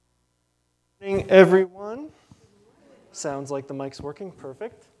morning, everyone. Sounds like the mic's working.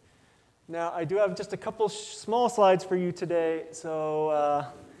 Perfect. Now, I do have just a couple small slides for you today, so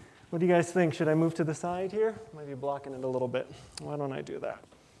what do you guys think? Should I move to the side here? Might be blocking it a little bit. Why don't I do that?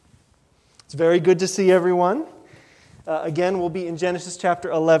 It's very good to see everyone. Again, we'll be in Genesis chapter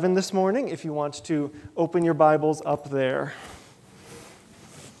 11 this morning, if you want to open your Bibles up there.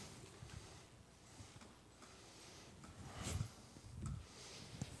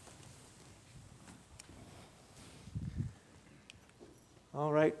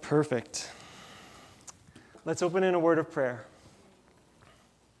 All right, perfect. Let's open in a word of prayer.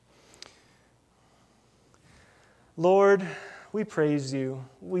 Lord, we praise you.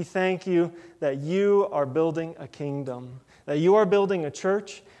 We thank you that you are building a kingdom, that you are building a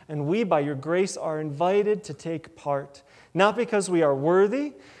church, and we, by your grace, are invited to take part. Not because we are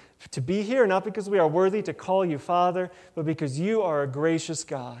worthy to be here, not because we are worthy to call you Father, but because you are a gracious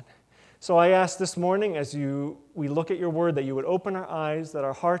God. So I ask this morning, as we look at your word, that you would open our eyes, that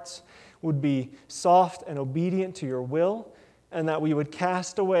our hearts would be soft and obedient to your will, and that we would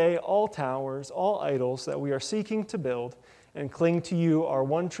cast away all towers, all idols that we are seeking to build, and cling to you, our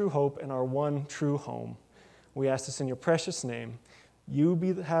one true hope and our one true home. We ask this in your precious name. You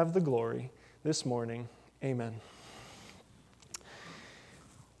have the glory this morning. Amen.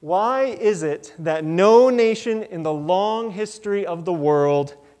 Why is it that no nation in the long history of the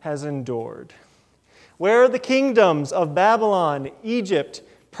world has endured? Where are the kingdoms of Babylon, Egypt,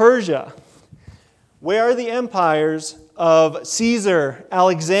 Persia? Where are the empires of Caesar,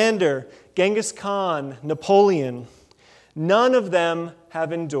 Alexander, Genghis Khan, Napoleon? None of them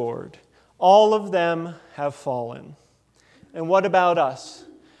have endured. All of them have fallen. And what about us?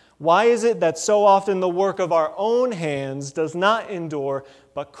 Why is it that so often the work of our own hands does not endure,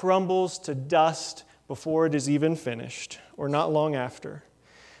 but crumbles to dust before it is even finished, or not long after?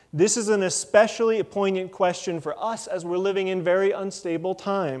 This is an especially poignant question for us as we're living in very unstable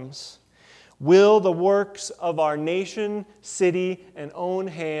times. Will the works of our nation, city, and own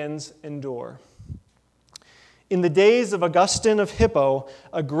hands endure? In the days of Augustine of Hippo,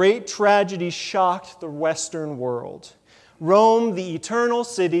 a great tragedy shocked the Western world. Rome, the eternal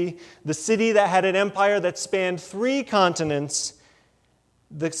city, the city that had an empire that spanned 3 continents,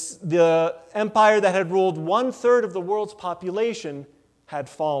 the empire that had ruled 1/3 of the world's population, had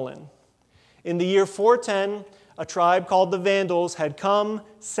fallen. In the year 410, a tribe called the Vandals had come,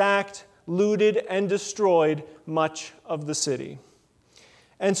 sacked, looted, and destroyed much of the city.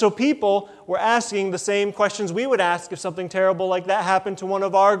 And so people were asking the same questions we would ask if something terrible like that happened to one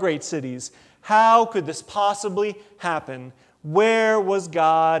of our great cities. How could this possibly happen? Where was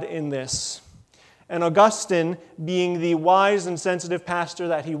God in this? And Augustine, being the wise and sensitive pastor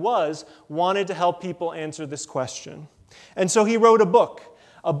that he was, wanted to help people answer this question. And so he wrote a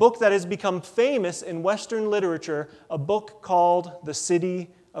book that has become famous in Western literature, a book called The City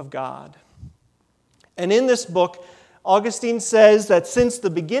of God. And in this book, Augustine says that since the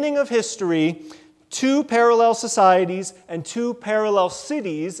beginning of history, 2 parallel societies and 2 parallel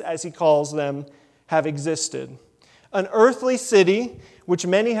cities, as he calls them, have existed. An earthly city, which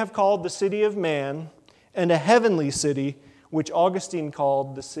many have called the city of man, and a heavenly city, which Augustine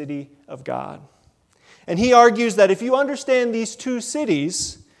called the city of God. And he argues that if you understand these 2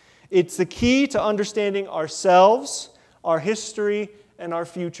 cities, it's the key to understanding ourselves, our history, and our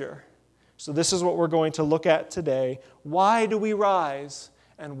future. So this is what we're going to look at today. Why do we rise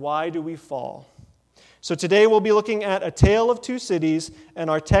and why do we fall? So today we'll be looking at a tale of 2 cities, and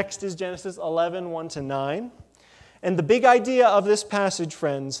our text is Genesis 11, 1-9. And the big idea of this passage,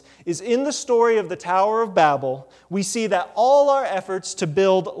 friends, is in the story of the Tower of Babel, we see that all our efforts to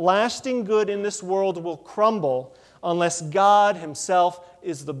build lasting good in this world will crumble unless God himself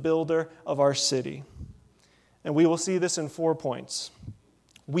is the builder of our city. And we will see this in 4 points.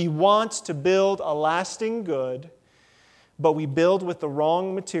 We want to build a lasting good, but we build with the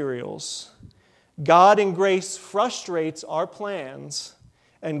wrong materials. God in grace frustrates our plans,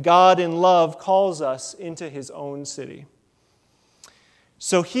 and God in love calls us into his own city.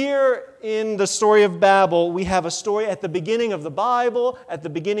 So here in the story of Babel, we have a story at the beginning of the Bible, at the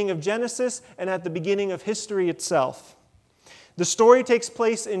beginning of Genesis, and at the beginning of history itself. The story takes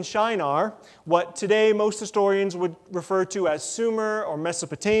place in Shinar, what today most historians would refer to as Sumer or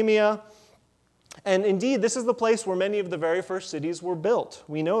Mesopotamia. And indeed, this is the place where many of the very first cities were built.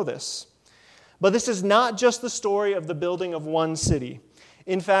 We know this. But this is not just the story of the building of one city.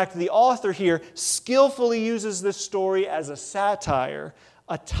 In fact, the author here skillfully uses this story as a satire,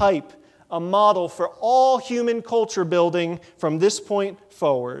 a type, a model for all human culture building from this point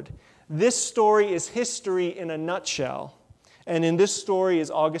forward. This story is history in a nutshell. and in this story is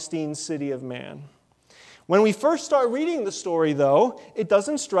Augustine's City of Man. When we first start reading the story, though, it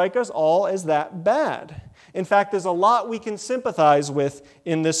doesn't strike us all as that bad. In fact, there's a lot we can sympathize with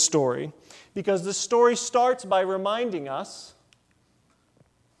in this story, because the story starts by reminding us,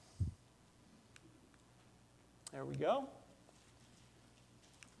 there we go,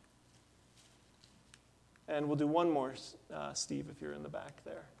 and we'll do one more, Steve, if you're in the back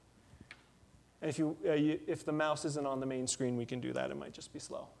there. And if the mouse isn't on the main screen, we can do that. It might just be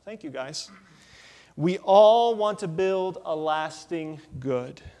slow. Thank you, guys. We all want to build a lasting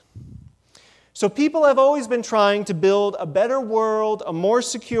good. So people have always been trying to build a better world, a more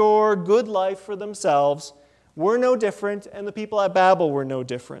secure, good life for themselves. We're no different, and the people at Babel were no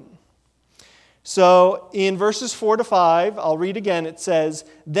different. So in verses 4 to 5, I'll read again, it says,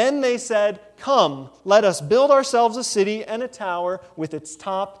 "Then they said, 'Come, let us build ourselves a city and a tower with its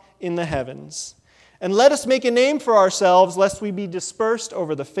top in the heavens. And let us make a name for ourselves, lest we be dispersed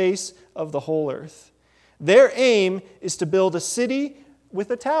over the face of the whole earth.' Their aim is to build a city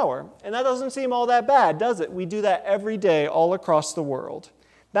with a tower. And that doesn't seem all that bad, does it? We do that every day all across the world.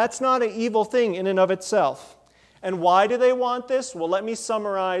 That's not an evil thing in and of itself. And why do they want this? Well, let me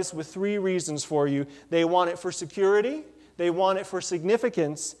summarize with 3 reasons for you. They want it for security, they want it for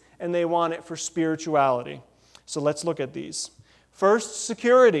significance, and they want it for spirituality. So let's look at these. First,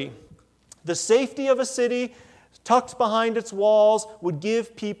 security. The safety of a city tucked behind its walls would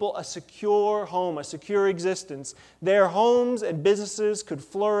give people a secure home, a secure existence. Their homes and businesses could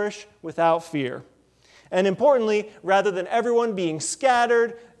flourish without fear. And importantly, rather than everyone being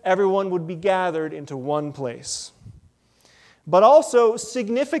scattered, everyone would be gathered into one place. But also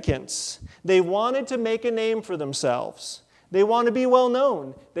significance. They wanted to make a name for themselves. They want to be well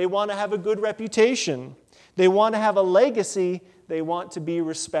known. They want to have a good reputation. They want to have a legacy. They want to be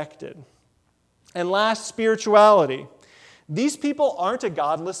respected. And last, spirituality. These people aren't a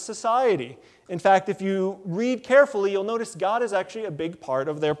godless society. In fact, if you read carefully, you'll notice God is actually a big part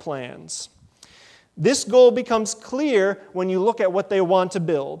of their plans. This goal becomes clear when you look at what they want to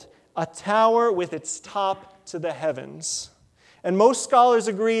build, a tower with its top to the heavens. And most scholars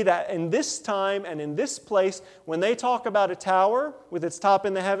agree that in this time and in this place, when they talk about a tower with its top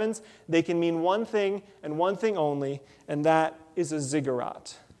in the heavens, they can mean one thing and one thing only, and that is a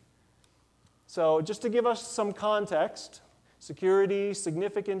ziggurat. So just to give us some context, security,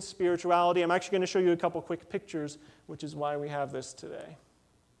 significance, spirituality, I'm actually going to show you a couple quick pictures, which is why we have this today.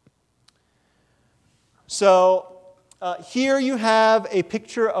 So here you have a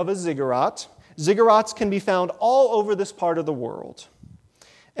picture of a ziggurat. Ziggurats can be found all over this part of the world.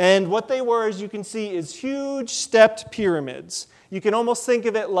 And what they were, as you can see, is huge stepped pyramids. You can almost think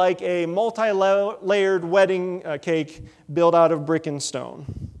of it like a multi-layered wedding cake built out of brick and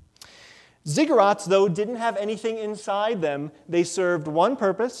stone. Ziggurats, though, didn't have anything inside them. They served one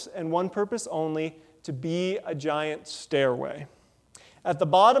purpose, and one purpose only, to be a giant stairway. At the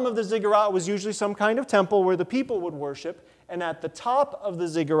bottom of the ziggurat was usually some kind of temple where the people would worship, and at the top of the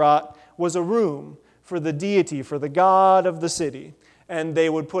ziggurat was a room for the deity, for the god of the city. And they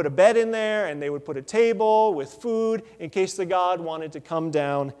would put a bed in there, and they would put a table with food in case the god wanted to come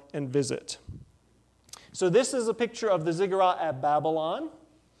down and visit. So this is a picture of the ziggurat at Babylon,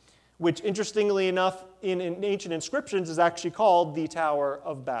 which, interestingly enough, in ancient inscriptions is actually called the Tower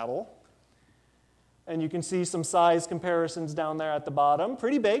of Babel. And you can see some size comparisons down there at the bottom.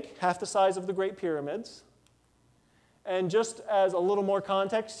 Pretty big, half the size of the Great Pyramids. And just as a little more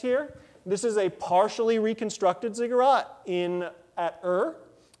context here, this is a partially reconstructed ziggurat at Ur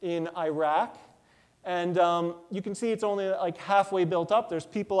in Iraq. And you can see it's only like halfway built up. There's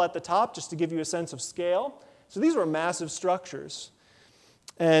people at the top, just to give you a sense of scale. So these were massive structures.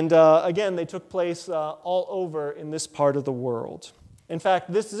 And again, they took place all over in this part of the world. In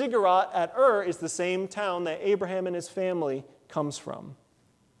fact, this ziggurat at Ur is the same town that Abraham and his family comes from.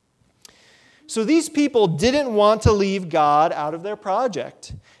 So these people didn't want to leave God out of their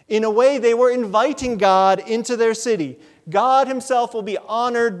project. In a way, they were inviting God into their city. God himself will be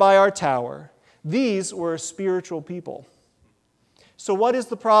honored by our tower. These were spiritual people. So what is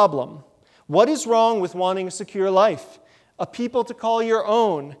the problem? What is wrong with wanting a secure life? A people to call your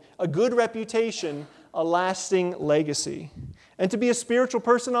own, a good reputation, a lasting legacy, and to be a spiritual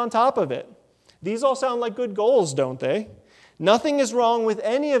person on top of it. These all sound like good goals, don't they? Nothing is wrong with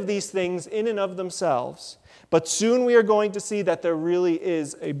any of these things in and of themselves, but soon we are going to see that there really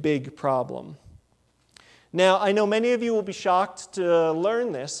is a big problem. Now, I know many of you will be shocked to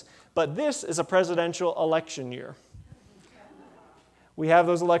learn this, but this is a presidential election year. We have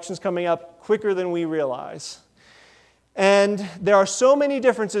those elections coming up quicker than we realize. And there are so many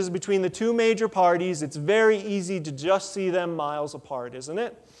differences between the two major parties, it's very easy to just see them miles apart, isn't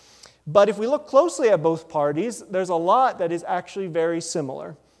it? But if we look closely at both parties, there's a lot that is actually very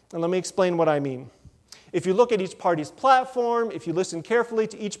similar. And let me explain what I mean. If you look at each party's platform, if you listen carefully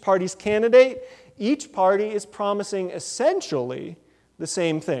to each party's candidate, each party is promising essentially the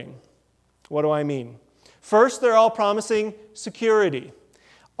same thing. What do I mean? First, they're all promising security.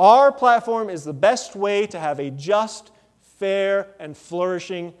 Our platform is the best way to have a just, fair, and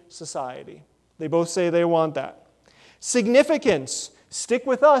flourishing society. They both say they want that. Significance. Stick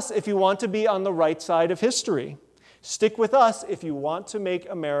with us if you want to be on the right side of history. Stick with us if you want to make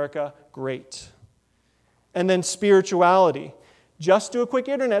America great. And then spirituality. Just do a quick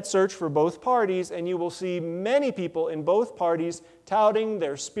internet search for both parties, and you will see many people in both parties touting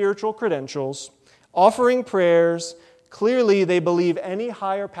their spiritual credentials, offering prayers. Clearly, they believe any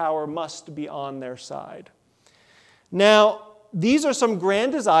higher power must be on their side. Now, these are some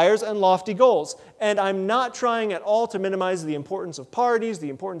grand desires and lofty goals, and I'm not trying at all to minimize the importance of parties, the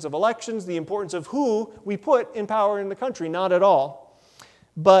importance of elections, the importance of who we put in power in the country, not at all.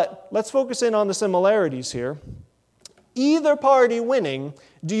 But let's focus in on the similarities here. Either party winning,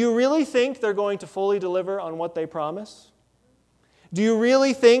 do you really think they're going to fully deliver on what they promise? Do you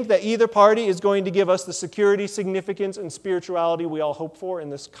really think that either party is going to give us the security, significance, and spirituality we all hope for in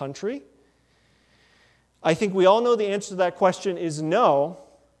this country? I think we all know the answer to that question is no.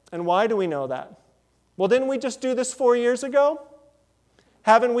 And why do we know that? Well, didn't we just do this 4 years ago?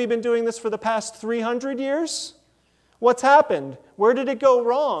 Haven't we been doing this for the past 300 years? What's happened? Where did it go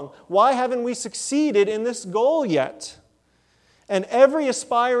wrong? Why haven't we succeeded in this goal yet? And every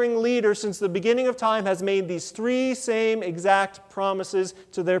aspiring leader since the beginning of time has made these three same exact promises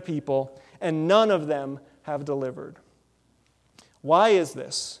to their people, and none of them have delivered. Why is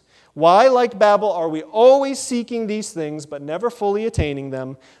this? Why, like Babel, are we always seeking these things but never fully attaining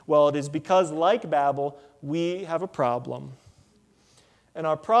them? Well, it is because, like Babel, we have a problem. And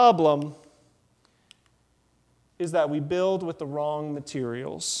our problem is that we build with the wrong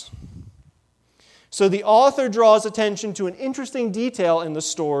materials. So the author draws attention to an interesting detail in the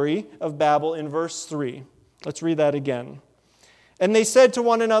story of Babel in verse 3. Let's read that again. And they said to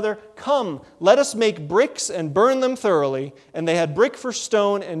one another, "Come, let us make bricks and burn them thoroughly." And they had brick for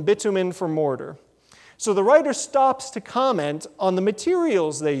stone and bitumen for mortar. So the writer stops to comment on the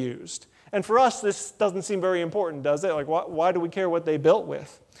materials they used. And for us, this doesn't seem very important, does it? Like, why do we care what they built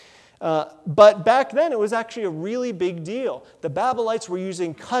with? But back then, it was actually a really big deal. The Babylonites were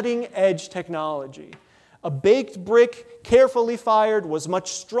using cutting-edge technology. A baked brick, carefully fired, was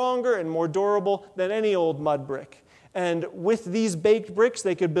much stronger and more durable than any old mud brick. And with these baked bricks,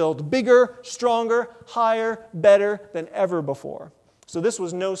 they could build bigger, stronger, higher, better than ever before. So this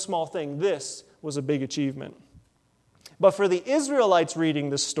was no small thing. This was a big achievement. But for the Israelites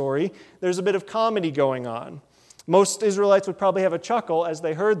reading this story, there's a bit of comedy going on. Most Israelites would probably have a chuckle as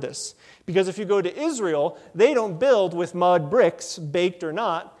they heard this. Because if you go to Israel, they don't build with mud bricks, baked or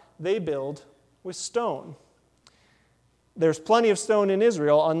not. They build with stone. There's plenty of stone in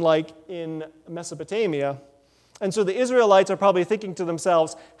Israel, unlike in Mesopotamia. And so the Israelites are probably thinking to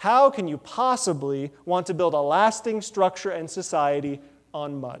themselves, how can you possibly want to build a lasting structure and society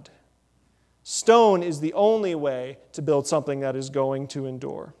on mud? Stone is the only way to build something that is going to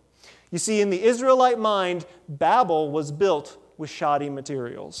endure. You see, in the Israelite mind, Babel was built with shoddy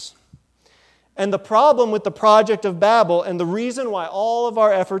materials. And the problem with the project of Babel, and the reason why all of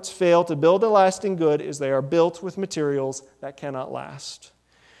our efforts fail to build a lasting good, is they are built with materials that cannot last.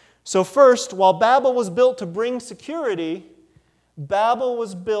 So first, while Babel was built to bring security, Babel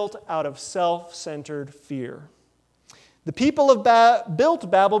was built out of self-centered fear. The people of built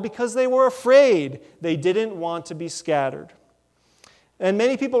Babel because they were afraid. They didn't want to be scattered. And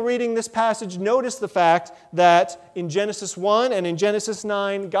many people reading this passage notice the fact that in Genesis 1 and in Genesis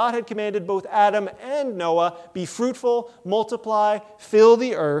 9, God had commanded both Adam and Noah, be fruitful, multiply, fill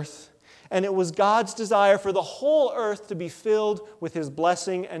the earth. And it was God's desire for the whole earth to be filled with His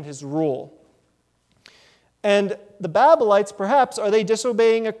blessing and His rule. And the Babylonites, perhaps, are they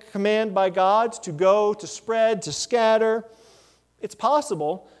disobeying a command by God to go, to spread, to scatter? It's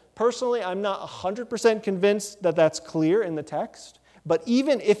possible. Personally, I'm not 100% convinced that that's clear in the text. But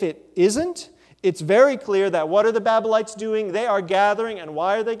even if it isn't, it's very clear that what are the Babylonites doing? They are gathering, and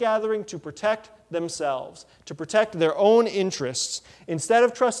why are they gathering? To protect themselves, to protect their own interests. Instead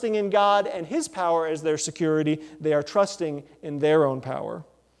of trusting in God and His power as their security, they are trusting in their own power.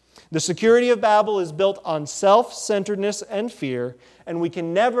 The security of Babel is built on self-centeredness and fear, and we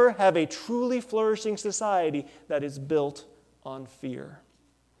can never have a truly flourishing society that is built on fear.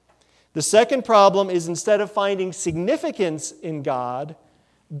 The second problem is instead of finding significance in God,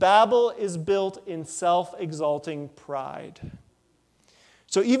 Babel is built in self-exalting pride.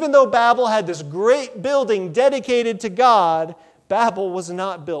 So even though Babel had this great building dedicated to God, Babel was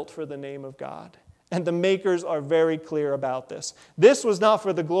not built for the name of God. And the makers are very clear about this. This was not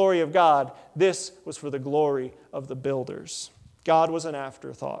for the glory of God. This was for the glory of the builders. God was an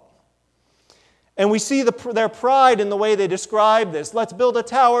afterthought. And we see their pride in the way they describe this. Let's build a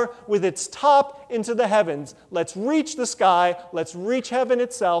tower with its top into the heavens. Let's reach the sky. Let's reach heaven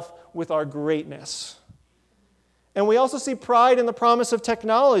itself with our greatness. And we also see pride in the promise of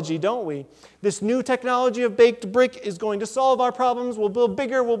technology, don't we? This new technology of baked brick is going to solve our problems. We'll build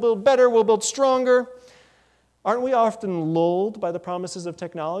bigger, we'll build better, we'll build stronger. Aren't we often lulled by the promises of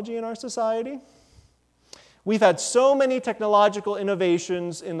technology in our society? We've had so many technological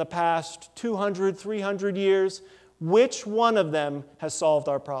innovations in the past 200, 300 years. Which one of them has solved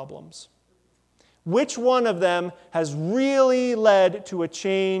our problems? Which one of them has really led to a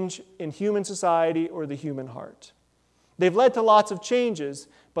change in human society or the human heart? They've led to lots of changes,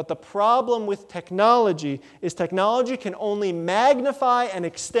 but the problem with technology is technology can only magnify and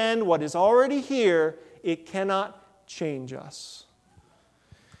extend what is already here. It cannot change us.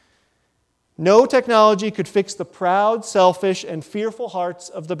 No technology could fix the proud, selfish, and fearful hearts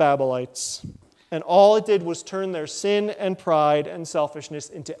of the Babylonites, and all it did was turn their sin and pride and selfishness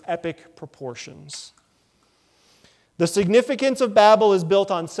into epic proportions. The significance of Babel is built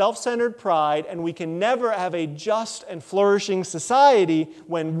on self-centered pride, and we can never have a just and flourishing society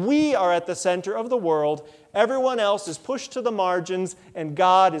when we are at the center of the world, everyone else is pushed to the margins, and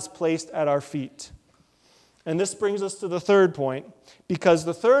God is placed at our feet. And this brings us to the third point, because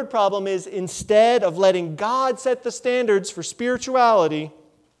the third problem is instead of letting God set the standards for spirituality,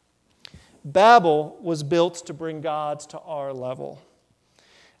 Babel was built to bring God to our level.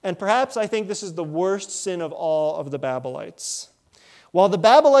 And perhaps I think this is the worst sin of all of the Babylonites. While the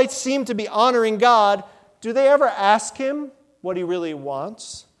Babylonites seem to be honoring God, do they ever ask Him what He really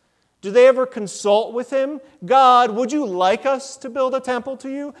wants? Do they ever consult with Him? God, would you like us to build a temple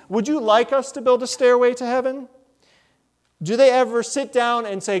to you? Would you like us to build a stairway to heaven? Do they ever sit down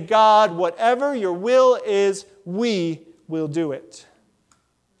and say, God, whatever your will is, we will do it?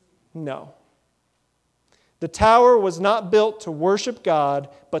 No. The tower was not built to worship God,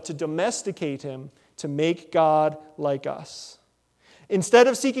 but to domesticate Him, to make God like us. Instead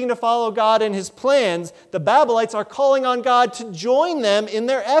of seeking to follow God in His plans, the Babylonites are calling on God to join them in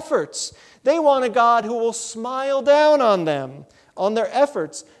their efforts. They want a God who will smile down on them, on their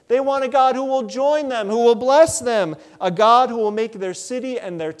efforts. They want a God who will join them, who will bless them, a God who will make their city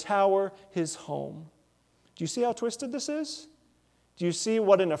and their tower His home. Do you see how twisted this is? Do you see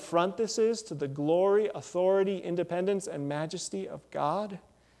what an affront this is to the glory, authority, independence, and majesty of God?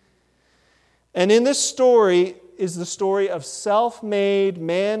 And in this story is the story of self-made,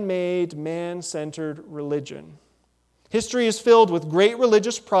 man-centered religion. History is filled with great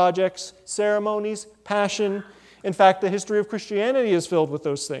religious projects, ceremonies, passion. In fact, the history of Christianity is filled with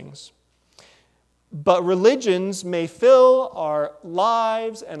those things. But religions may fill our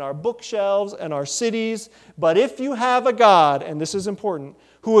lives and our bookshelves and our cities, but if you have a God, and this is important,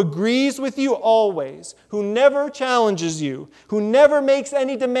 who agrees with you always, who never challenges you, who never makes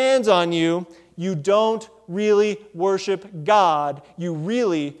any demands on you, you don't really worship God. You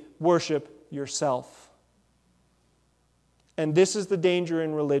really worship yourself. And this is the danger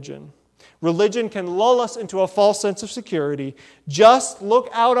in religion. Religion can lull us into a false sense of security. Just look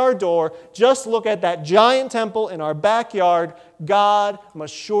out our door. Just look at that giant temple in our backyard. God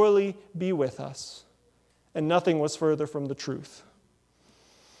must surely be with us. And nothing was further from the truth.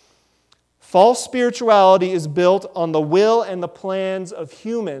 False spirituality is built on the will and the plans of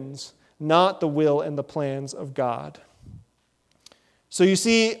humans, not the will and the plans of God. So you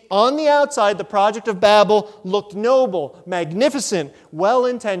see, on the outside, the project of Babel looked noble, magnificent,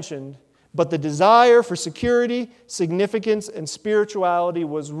 well-intentioned, but the desire for security, significance, and spirituality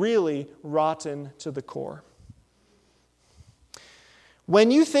was really rotten to the core. When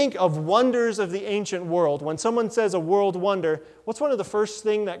you think of wonders of the ancient world, when someone says a world wonder, what's one of the first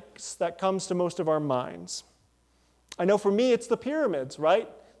things that comes to most of our minds? I know for me it's the pyramids, right?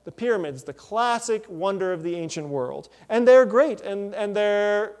 The pyramids, the classic wonder of the ancient world. And they're great, and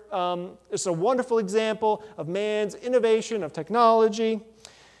it's a wonderful example of man's innovation, of technology.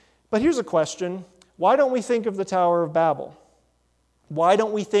 But here's a question. Why don't we think of the Tower of Babel? Why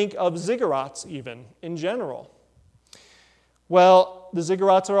don't we think of ziggurats even, in general? Well, the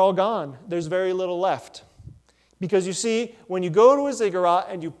ziggurats are all gone. There's very little left. Because you see, when you go to a ziggurat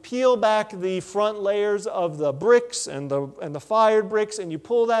and you peel back the front layers of the bricks and the fired bricks and you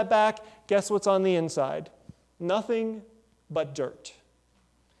pull that back, guess what's on the inside? Nothing but dirt.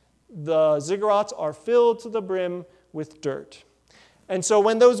 The ziggurats are filled to the brim with dirt. And so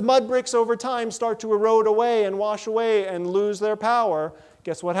when those mud bricks over time start to erode away and wash away and lose their power,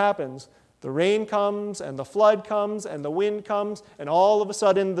 guess what happens? The rain comes and the flood comes and the wind comes, and all of a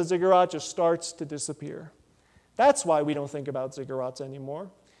sudden the ziggurat just starts to disappear. That's why we don't think about ziggurats anymore.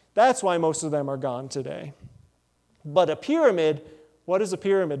 That's why most of them are gone today. But a pyramid, what is a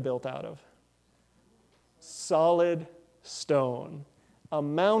pyramid built out of? Solid stone. A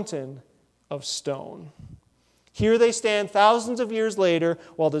mountain of stone. Here they stand thousands of years later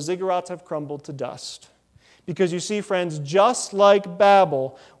while the ziggurats have crumbled to dust. Because you see, friends, just like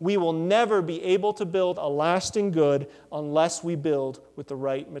Babel, we will never be able to build a lasting good unless we build with the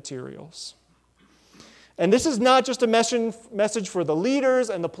right materials. And this is not just a message for the leaders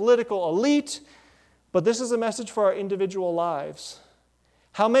and the political elite, but this is a message for our individual lives.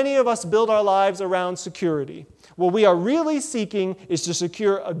 How many of us build our lives around security? What we are really seeking is to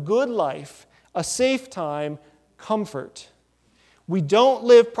secure a good life, a safe time, comfort. We don't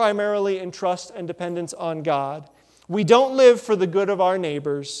live primarily in trust and dependence on God. We don't live for the good of our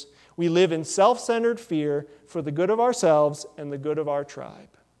neighbors. We live in self-centered fear for the good of ourselves and the good of our tribe.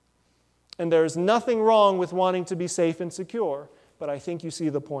 And there is nothing wrong with wanting to be safe and secure, but I think you see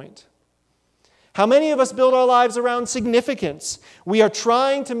the point. How many of us build our lives around significance? We are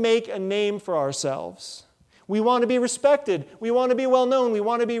trying to make a name for ourselves. We want to be respected. We want to be well known. We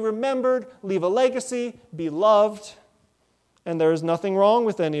want to be remembered, leave a legacy, be loved. And there is nothing wrong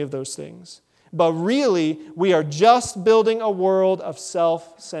with any of those things. But really, we are just building a world of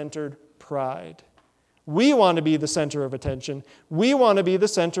self-centered pride. We want to be the center of attention. We want to be the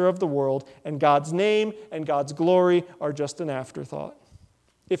center of the world, and God's name and God's glory are just an afterthought,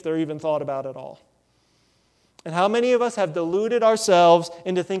 if they're even thought about at all. And how many of us have deluded ourselves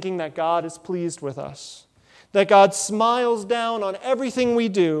into thinking that God is pleased with us, that God smiles down on everything we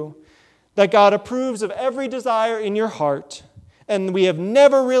do, that God approves of every desire in your heart, and we have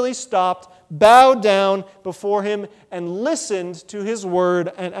never really stopped, bowed down before Him, and listened to His word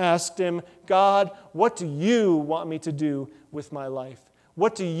and asked Him, God, what do you want me to do with my life?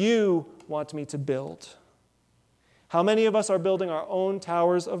 What do you want me to build? How many of us are building our own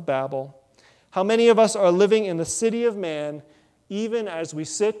towers of Babel? How many of us are living in the city of man, even as we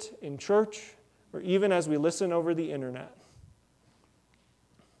sit in church or even as we listen over the internet?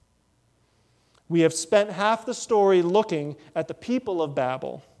 We have spent half the story looking at the people of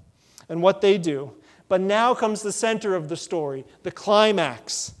Babel and what they do. But now comes the center of the story, the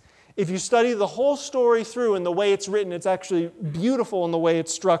climax. If you study the whole story through and the way it's written, it's actually beautiful in the way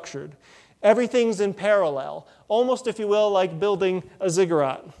it's structured. Everything's in parallel, almost, if you will, like building a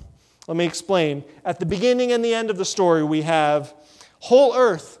ziggurat. Let me explain. At the beginning and the end of the story, we have whole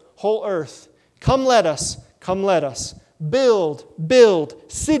earth, come let us, build,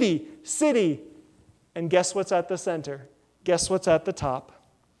 city. And guess what's at the center? Guess what's at the top?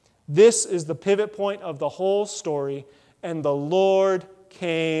 This is the pivot point of the whole story. And the Lord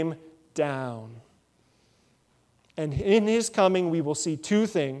came down. And in His coming, we will see two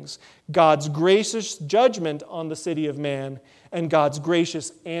things: God's gracious judgment on the city of man and God's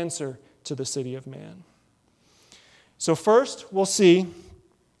gracious answer to the city of man. So first, we'll see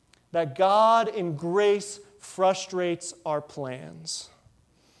that God in grace frustrates our plans.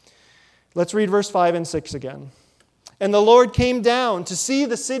 Let's read verse 5 and 6 again. And the Lord came down to see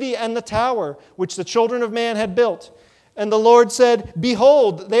the city and the tower which the children of man had built. And the Lord said,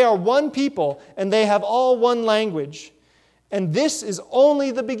 Behold, they are one people, and they have all one language. And this is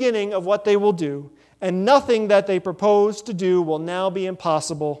only the beginning of what they will do, and nothing that they propose to do will now be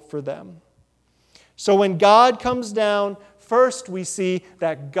impossible for them. So when God comes down, first we see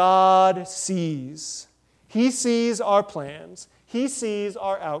that God sees. He sees our plans. He sees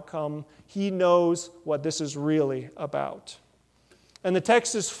our outcome. He knows what this is really about. And the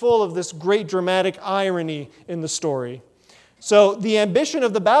text is full of this great dramatic irony in the story. So the ambition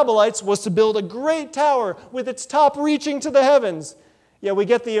of the Babylonites was to build a great tower with its top reaching to the heavens. Yet we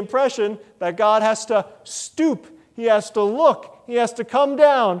get the impression that God has to stoop. He has to look. He has to come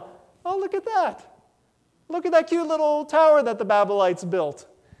down. Oh, look at that. Look at that cute little tower that the Babylonites built.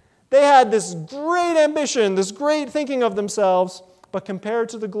 They had this great ambition, this great thinking of themselves, but compared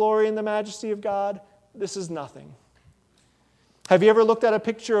to the glory and the majesty of God, this is nothing. Have you ever looked at a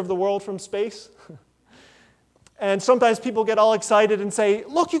picture of the world from space? And sometimes people get all excited and say,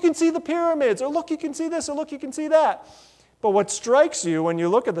 look, you can see the pyramids, or look, you can see this, or look, you can see that. But what strikes you when you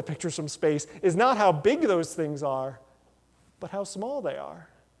look at the pictures from space is not how big those things are, but how small they are,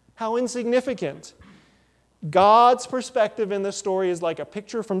 how insignificant. God's perspective in this story is like a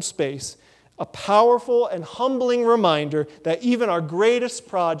picture from space, a powerful and humbling reminder that even our greatest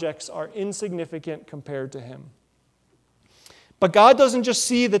projects are insignificant compared to Him. But God doesn't just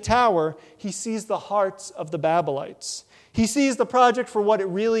see the tower, He sees the hearts of the Babylonites. He sees the project for what it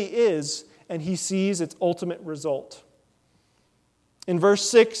really is, and He sees its ultimate result. In verse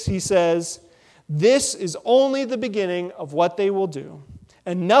 6, He says, "This is only the beginning of what they will do,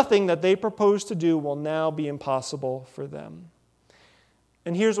 and nothing that they propose to do will now be impossible for them."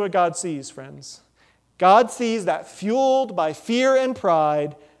 And here's what God sees, friends. God sees that fueled by fear and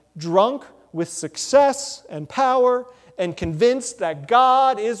pride, drunk with success and power, and convinced that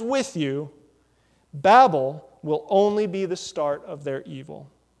God is with you, Babel will only be the start of their evil.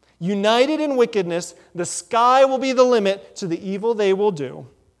 United in wickedness, the sky will be the limit to the evil they will do.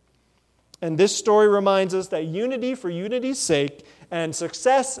 And this story reminds us that unity for unity's sake and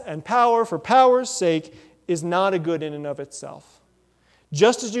success and power for power's sake is not a good in and of itself.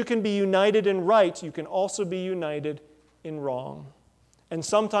 Just as you can be united in right, you can also be united in wrong. And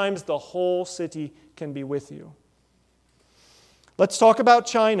sometimes the whole city can be with you. Let's talk about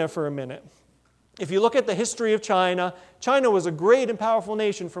China for a minute. If you look at the history of China, China was a great and powerful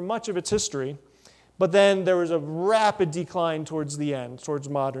nation for much of its history, but then there was a rapid decline towards the end, towards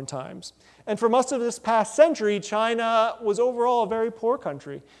modern times. And for most of this past century, China was overall a very poor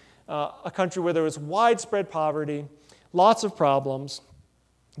country, a country where there was widespread poverty, lots of problems.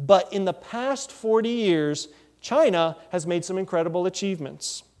 But in the past 40 years, China has made some incredible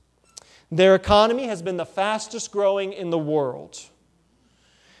achievements. Their economy has been the fastest growing in the world.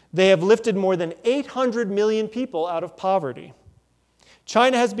 They have lifted more than 800 million people out of poverty.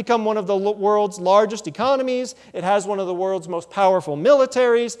 China has become one of the world's largest economies. It has one of the world's most powerful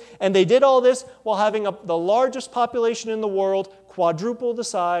militaries. And they did all this while having the largest population in the world, quadruple the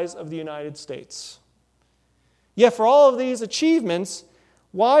size of the United States. Yet for all of these achievements,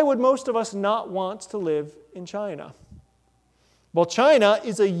 why would most of us not want to live in China? Well, China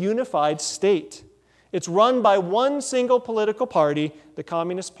is a unified state. It's run by one single political party, the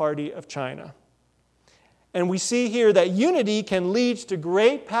Communist Party of China. And we see here that unity can lead to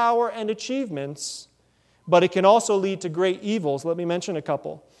great power and achievements, but it can also lead to great evils. Let me mention a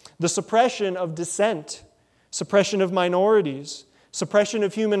couple. The suppression of dissent, suppression of minorities, suppression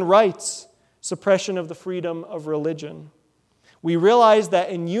of human rights, suppression of the freedom of religion. We realize that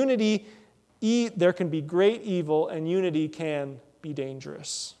in unity, there can be great evil, and unity can be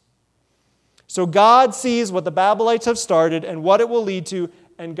dangerous. So God sees what the Babylonites have started and what it will lead to,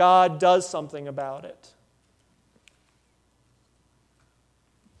 and God does something about it.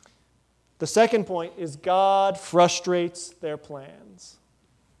 The second point is God frustrates their plans.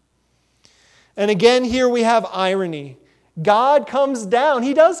 And again, here we have irony. God comes down.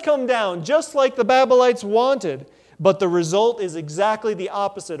 He does come down, just like the Babylonites wanted, but the result is exactly the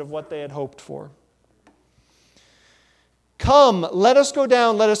opposite of what they had hoped for. "Come, let us go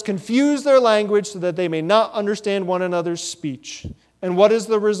down, let us confuse their language so that they may not understand one another's speech." And what is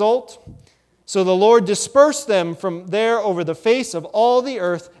the result? "So the Lord dispersed them from there over the face of all the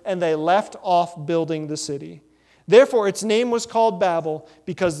earth, and they left off building the city. Therefore its name was called Babel,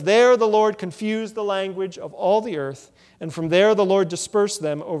 because there the Lord confused the language of all the earth, and from there the Lord dispersed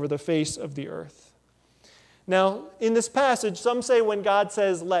them over the face of the earth." Now, in this passage, some say when God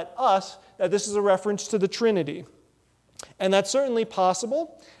says, "let us," that this is a reference to the Trinity. And that's certainly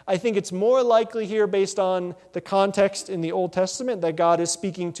possible. I think it's more likely here, based on the context in the Old Testament, that God is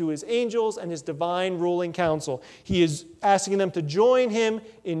speaking to His angels and His divine ruling council. He is asking them to join Him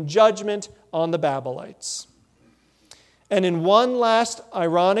in judgment on the Babylonites. And in one last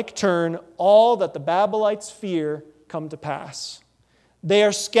ironic turn, all that the Babylonites fear come to pass. They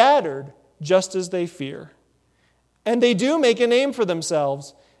are scattered just as they fear. And they do make a name for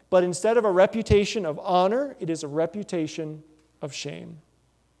themselves, but instead of a reputation of honor, it is a reputation of shame.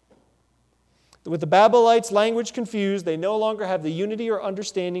 With the Babylonites' language confused, they no longer have the unity or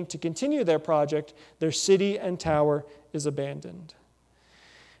understanding to continue their project. Their city and tower is abandoned.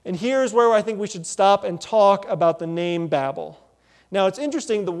 And here's where I think we should stop and talk about the name Babel. Now, it's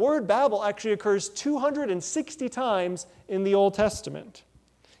interesting, the word Babel actually occurs 260 times in the Old Testament.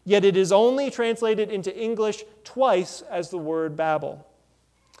 Yet it is only translated into English twice as the word Babel.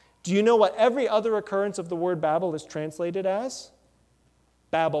 Do you know what every other occurrence of the word Babel is translated as?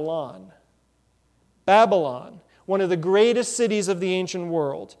 Babylon. Babylon. one of the greatest cities of the ancient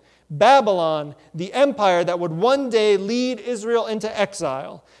world. Babylon, the empire that would one day lead Israel into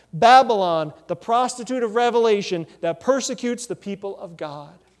exile. Babylon, the prostitute of Revelation that persecutes the people of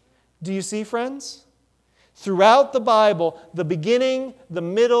God. Do you see, friends? Throughout the Bible, the beginning, the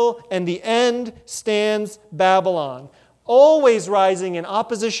middle, and the end stands Babylon, always rising in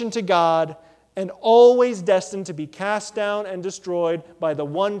opposition to God and always destined to be cast down and destroyed by the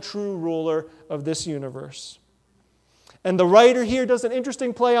one true ruler of this universe. And the writer here does an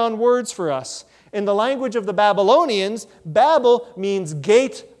interesting play on words for us. In the language of the Babylonians, Babel means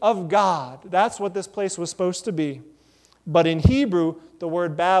gate of God. That's what this place was supposed to be. But in Hebrew, the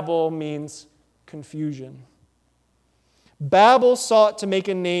word Babel means confusion. Babel sought to make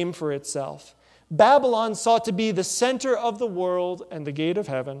a name for itself. Babylon sought to be the center of the world and the gate of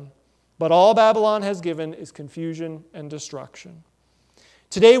heaven. But all Babylon has given is confusion and destruction.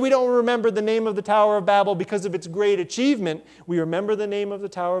 Today we don't remember the name of the Tower of Babel because of its great achievement. We remember the name of the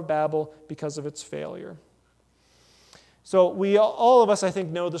Tower of Babel because of its failure. So all of us, I think,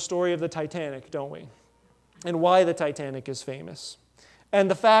 know the story of the Titanic, don't we? And why the Titanic is famous. And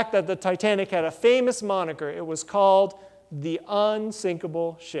the fact that the Titanic had a famous moniker. It was called the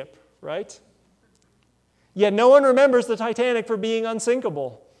unsinkable ship, right? Yet no one remembers the Titanic for being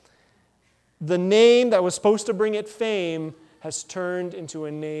unsinkable. The name that was supposed to bring it fame has turned into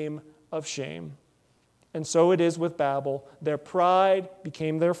a name of shame. And so it is with Babel. Their pride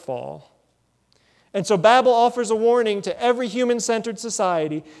became their fall. And so Babel offers a warning to every human-centered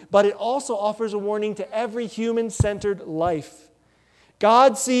society, but it also offers a warning to every human-centered life.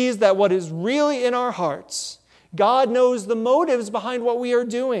 God sees that what is really in our hearts. God knows the motives behind what we are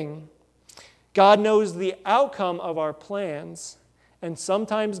doing. God knows the outcome of our plans. And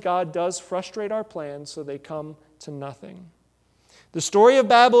sometimes God does frustrate our plans so they come to nothing. The story of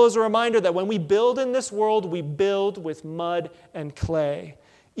Babel is a reminder that when we build in this world, we build with mud and clay.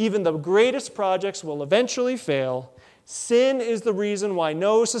 Even the greatest projects will eventually fail. Sin is the reason why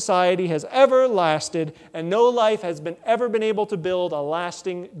no society has ever lasted and no life has ever been able to build a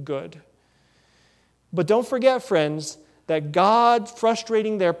lasting good. But don't forget, friends, that God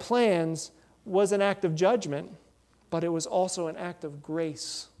frustrating their plans was an act of judgment, but it was also an act of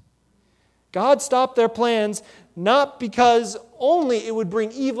grace. God stopped their plans not because only it would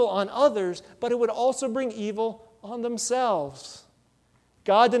bring evil on others, but it would also bring evil on themselves.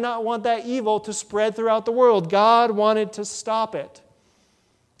 God did not want that evil to spread throughout the world. God wanted to stop it.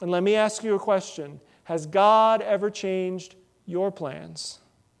 And let me ask you a question. Has God ever changed your plans?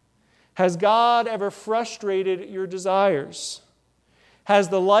 Has God ever frustrated your desires? Has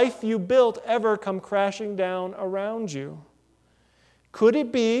the life you built ever come crashing down around you? Could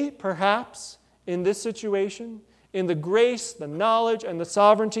it be, perhaps, in this situation, in the grace, the knowledge, and the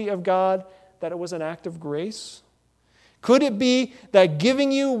sovereignty of God, that it was an act of grace? Could it be that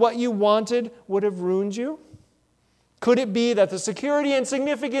giving you what you wanted would have ruined you? Could it be that the security and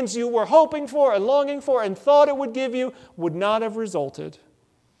significance you were hoping for and longing for and thought it would give you would not have resulted?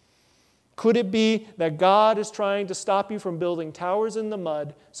 Could it be that God is trying to stop you from building towers in the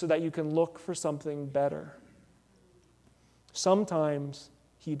mud so that you can look for something better? Sometimes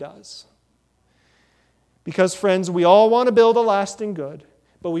He does. Because, friends, we all want to build a lasting good,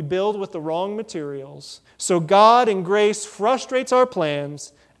 but we build with the wrong materials. So God in grace frustrates our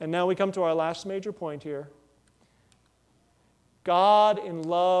plans, and now we come to our last major point here. God in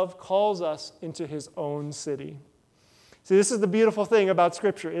love calls us into His own city. See, this is the beautiful thing about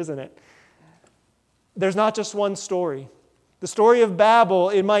Scripture, isn't it? There's not just one story. The story of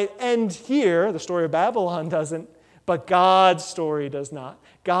Babel, it might end here. The story of Babylon doesn't. But God's story does not.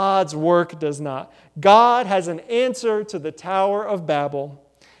 God's work does not. God has an answer to the Tower of Babel.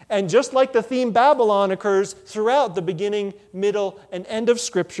 And just like the theme Babylon occurs throughout the beginning, middle, and end of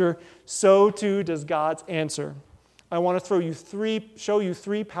Scripture, so too does God's answer. I want to show you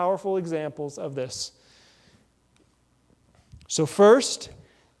three powerful examples of this. So first,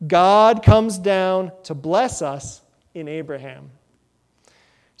 God comes down to bless us in Abraham.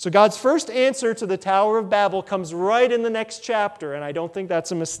 So God's first answer to the Tower of Babel comes right in the next chapter, and I don't think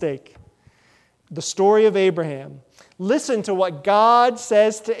that's a mistake. The story of Abraham. Listen to what God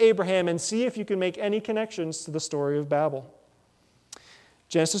says to Abraham and see if you can make any connections to the story of Babel.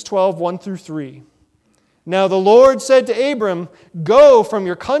 Genesis 12, 1 through 3. Now the Lord said to Abram, "Go from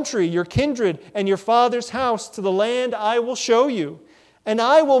your country, your kindred, and your father's house to the land I will show you. And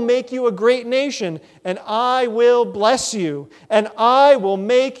I will make you a great nation, and I will bless you, and I will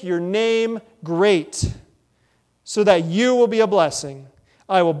make your name great, so that you will be a blessing.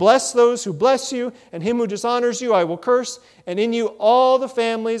 I will bless those who bless you, and him who dishonors you I will curse, and in you all the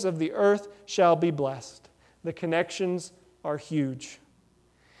families of the earth shall be blessed." The connections are huge.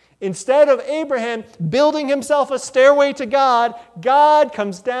 Instead of Abraham building himself a stairway to God, God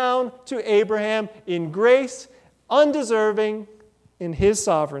comes down to Abraham in grace, undeserving, in his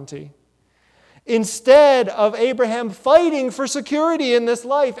sovereignty. Instead of Abraham fighting for security in this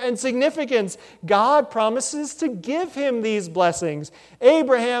life and significance, God promises to give him these blessings.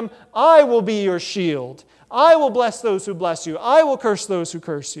 Abraham, I will be your shield. I will bless those who bless you. I will curse those who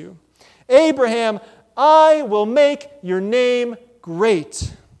curse you. Abraham, I will make your name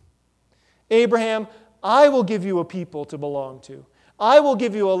great. Abraham, I will give you a people to belong to. I will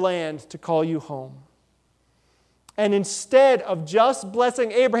give you a land to call you home. And instead of just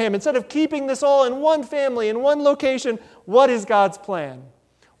blessing Abraham, instead of keeping this all in one family, in one location, what is God's plan?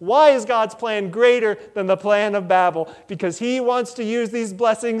 Why is God's plan greater than the plan of Babel? Because he wants to use these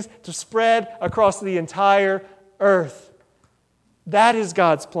blessings to spread across the entire earth. That is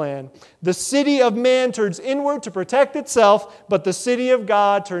God's plan. The city of man turns inward to protect itself, but the city of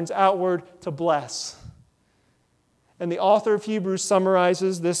God turns outward to bless. And the author of Hebrews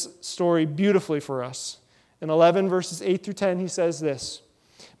summarizes this story beautifully for us. In 11 verses 8 through 10, he says this: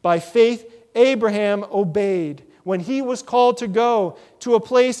 By faith, Abraham obeyed when he was called to go to a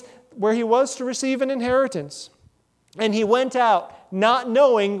place where he was to receive an inheritance. And he went out, not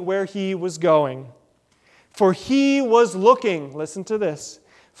knowing where he was going. For he was looking, listen to this,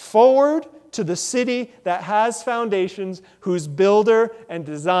 forward to the city that has foundations, whose builder and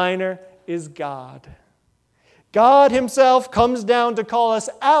designer is God. God himself comes down to call us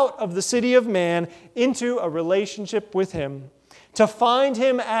out of the city of man into a relationship with him, to find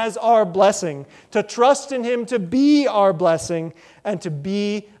him as our blessing, to trust in him to be our blessing, and to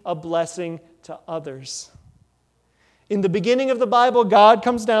be a blessing to others. In the beginning of the Bible, God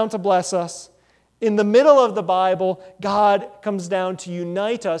comes down to bless us. In the middle of the Bible, God comes down to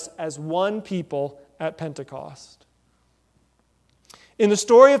unite us as one people at Pentecost. In the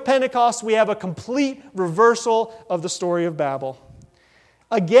story of Pentecost, we have a complete reversal of the story of Babel.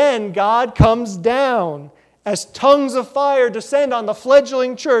 Again, God comes down as tongues of fire descend on the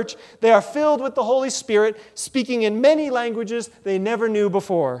fledgling church. They are filled with the Holy Spirit, speaking in many languages they never knew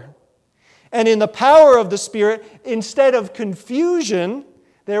before. And in the power of the Spirit, instead of confusion,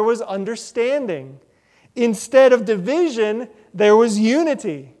 there was understanding. Instead of division, there was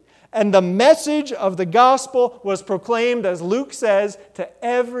unity. And the message of the gospel was proclaimed, as Luke says, to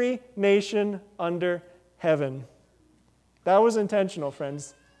every nation under heaven. That was intentional,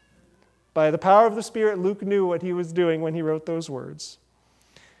 friends. By the power of the Spirit, Luke knew what he was doing when he wrote those words.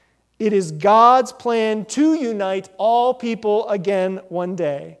 It is God's plan to unite all people again one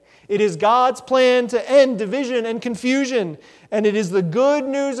day. It is God's plan to end division and confusion. And it is the good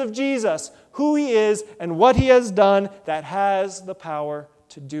news of Jesus, who he is and what he has done, that has the power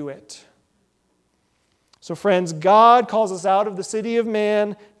to do it. So friends, God calls us out of the city of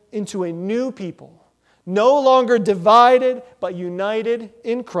man into a new people, no longer divided, but united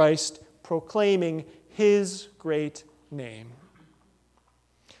in Christ, proclaiming his great name.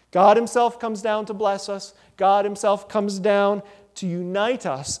 God himself comes down to bless us. God himself comes down to unite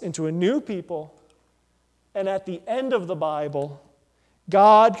us into a new people. And at the end of the Bible,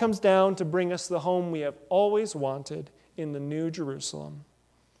 God comes down to bring us the home we have always wanted in the New Jerusalem.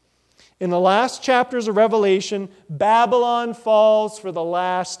 In the last chapters of Revelation, Babylon falls for the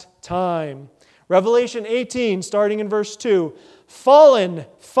last time. Revelation 18, starting in verse 2. Fallen,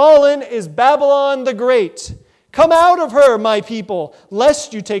 fallen is Babylon the Great. Come out of her, my people,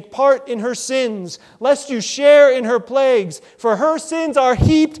 lest you take part in her sins, lest you share in her plagues, for her sins are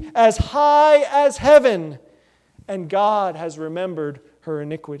heaped as high as heaven, and God has remembered her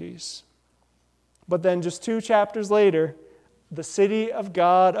iniquities. But then just 2 chapters later, the city of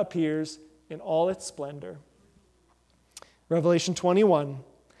God appears in all its splendor. Revelation 21.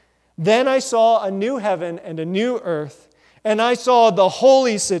 Then I saw a new heaven and a new earth, and I saw the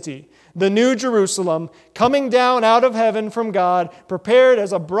holy city, the New Jerusalem, coming down out of heaven from God, prepared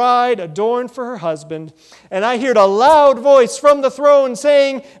as a bride adorned for her husband. And I heard a loud voice from the throne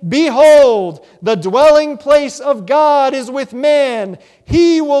saying, Behold, the dwelling place of God is with man.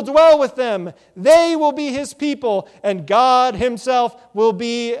 He will dwell with them. They will be his people, and God himself will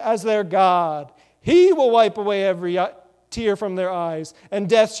be as their God. He will wipe away every tear from their eyes, and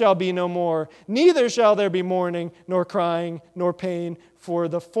death shall be no more. Neither shall there be mourning, nor crying, nor pain, for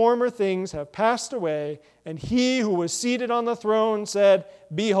the former things have passed away. And he who was seated on the throne said,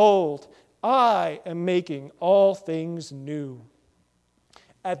 Behold, I am making all things new.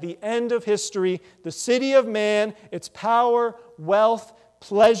 At the end of history, the city of man, its power, wealth,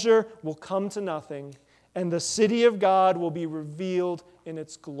 pleasure will come to nothing, and the city of God will be revealed in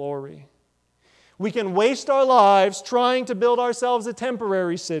its glory. We can waste our lives trying to build ourselves a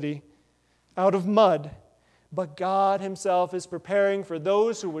temporary city out of mud, but God Himself is preparing for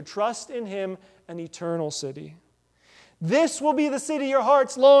those who would trust in Him an eternal city. This will be the city your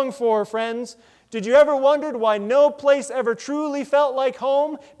hearts long for, friends. Did you ever wonder why no place ever truly felt like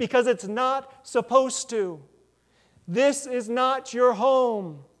home? Because it's not supposed to. This is not your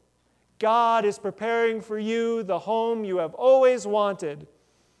home. God is preparing for you the home you have always wanted.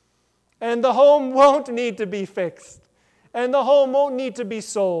 And the home won't need to be fixed. And the home won't need to be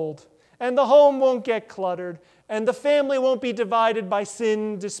sold. And the home won't get cluttered. And the family won't be divided by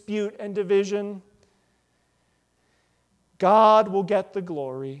sin, dispute, and division. God will get the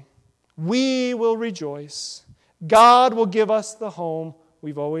glory. We will rejoice. God will give us the home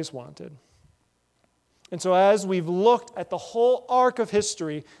we've always wanted. And so as we've looked at the whole arc of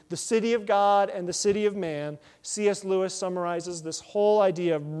history, the city of God and the city of man, C.S. Lewis summarizes this whole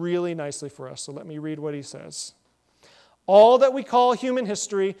idea really nicely for us. So let me read what he says. All that we call human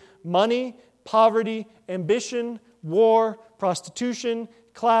history, money, poverty, ambition, war, prostitution,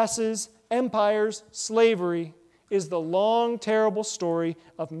 classes, empires, slavery, is the long, terrible story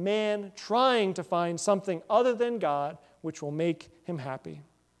of man trying to find something other than God which will make him happy.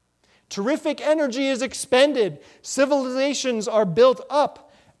 Terrific energy is expended. Civilizations are built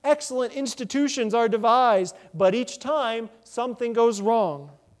up. Excellent institutions are devised. But each time, something goes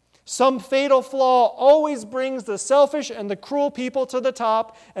wrong. Some fatal flaw always brings the selfish and the cruel people to the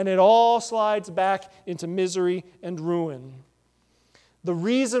top, and it all slides back into misery and ruin. The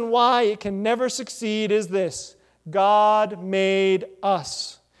reason why it can never succeed is this: God made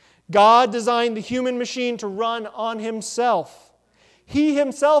us. God designed the human machine to run on Himself. He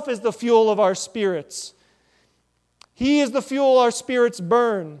Himself is the fuel of our spirits. He is the fuel our spirits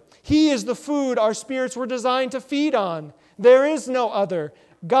burn. He is the food our spirits were designed to feed on. There is no other.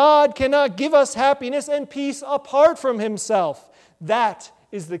 God cannot give us happiness and peace apart from Himself. That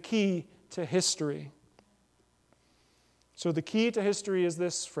is the key to history. So the key to history is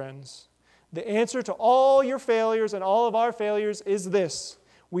this, friends. The answer to all your failures and all of our failures is this: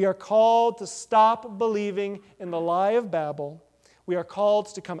 we are called to stop believing in the lie of Babel. We are called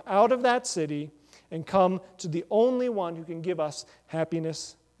to come out of that city and come to the only one who can give us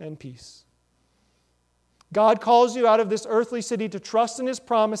happiness and peace. God calls you out of this earthly city to trust in His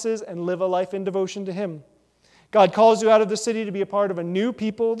promises and live a life in devotion to Him. God calls you out of the city to be a part of a new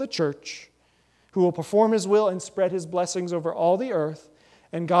people, the church, who will perform His will and spread His blessings over all the earth.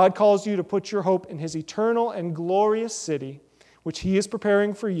 And God calls you to put your hope in His eternal and glorious city, which He is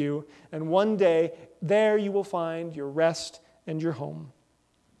preparing for you. And one day, there you will find your rest and your home.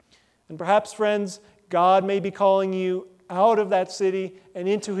 And perhaps, friends, God may be calling you out of that city and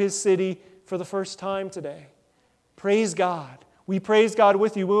into His city for the first time today. Praise God. We praise God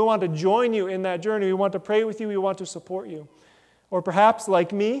with you. We want to join you in that journey. We want to pray with you. We want to support you. Or perhaps,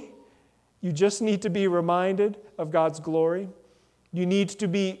 like me, you just need to be reminded of God's glory. You need to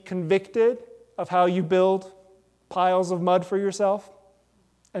be convicted of how you build piles of mud for yourself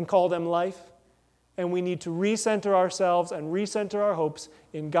and call them life. And we need to recenter ourselves and recenter our hopes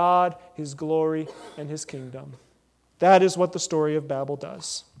in God, His glory, and His kingdom. That is what the story of Babel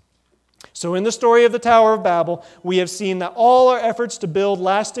does. So in the story of the Tower of Babel, we have seen that all our efforts to build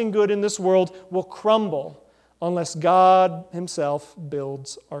lasting good in this world will crumble unless God Himself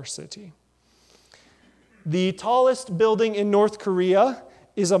builds our city. The tallest building in North Korea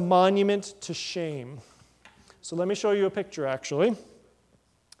is a monument to shame. So let me show you a picture, actually.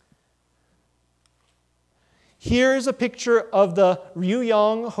 Here's a picture of the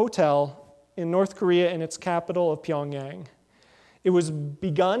Ryugyong Hotel in North Korea in its capital of Pyongyang. It was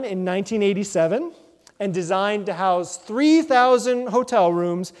begun in 1987 and designed to house 3,000 hotel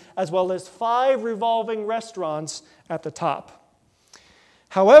rooms as well as 5 revolving restaurants at the top.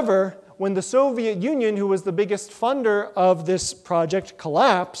 However, when the Soviet Union, who was the biggest funder of this project,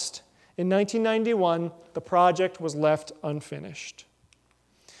 collapsed in 1991, the project was left unfinished.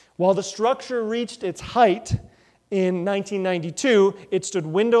 While the structure reached its height in 1992, it stood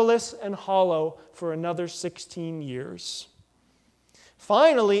windowless and hollow for another 16 years.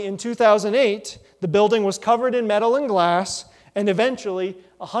 Finally, in 2008, the building was covered in metal and glass, and eventually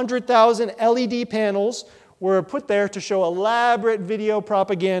 100,000 LED panels were put there to show elaborate video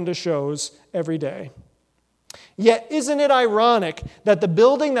propaganda shows every day. Yet, isn't it ironic that the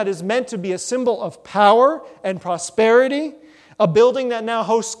building that is meant to be a symbol of power and prosperity, a building that now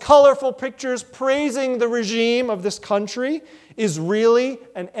hosts colorful pictures praising the regime of this country, is really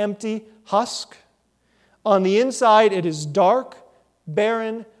an empty husk? On the inside, it is dark,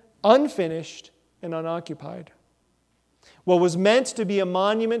 barren, unfinished, and unoccupied. What was meant to be a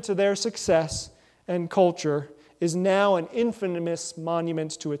monument to their success and culture is now an infamous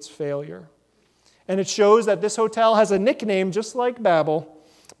monument to its failure. And it shows that this hotel has a nickname just like Babel.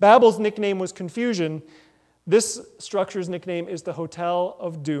 Babel's nickname was confusion. This structure's nickname is the Hotel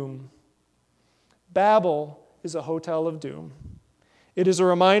of Doom. Babel is a hotel of doom. It is a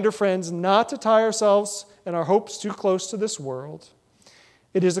reminder, friends, not to tie ourselves and our hopes too close to this world.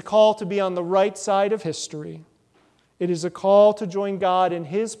 It is a call to be on the right side of history. It is a call to join God in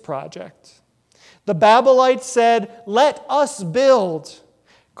His project. The Babylonites said, "Let us build."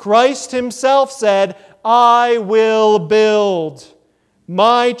 Christ Himself said, "I will build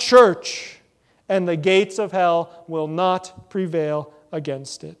my church, and the gates of hell will not prevail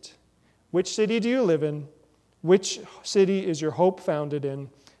against it." Which city do you live in? Which city is your hope founded in?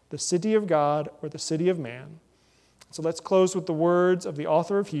 The city of God or the city of man? So let's close with the words of the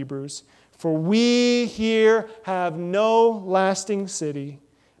author of Hebrews. "For we here have no lasting city,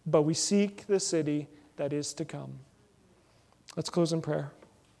 but we seek the city that is to come." Let's close in prayer.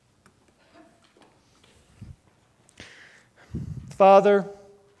 Father,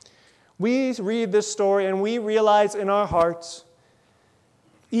 we read this story and we realize in our hearts,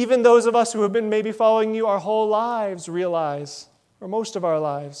 even those of us who have been maybe following you our whole lives realize, or most of our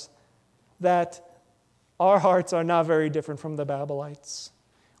lives, that our hearts are not very different from the Babylonites.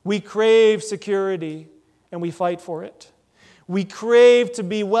 We crave security and we fight for it. We crave to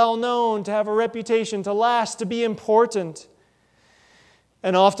be well known, to have a reputation, to last, to be important.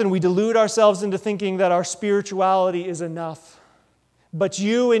 And often we delude ourselves into thinking that our spirituality is enough. But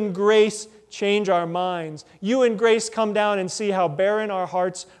you in grace change our minds. You in grace come down and see how barren our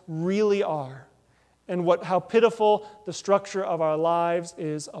hearts really are and how pitiful the structure of our lives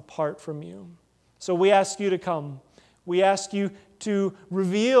is apart from you. So we ask you to come. We ask you to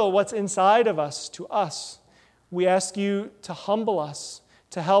reveal what's inside of us to us. We ask you to humble us,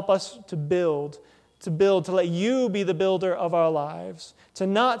 to help us to build, to let you be the builder of our lives, to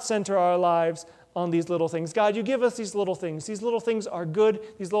not center our lives on these little things. God, you give us these little things. These little things are good.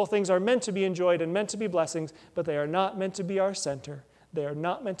 These little things are meant to be enjoyed and meant to be blessings, but they are not meant to be our center. They are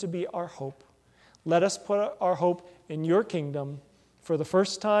not meant to be our hope. Let us put our hope in your kingdom for the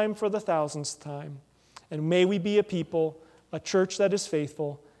first time, for the thousandth time. And may we be a people, a church that is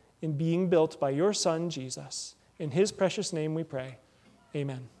faithful in being built by your Son, Jesus. In His precious name we pray.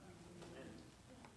 Amen.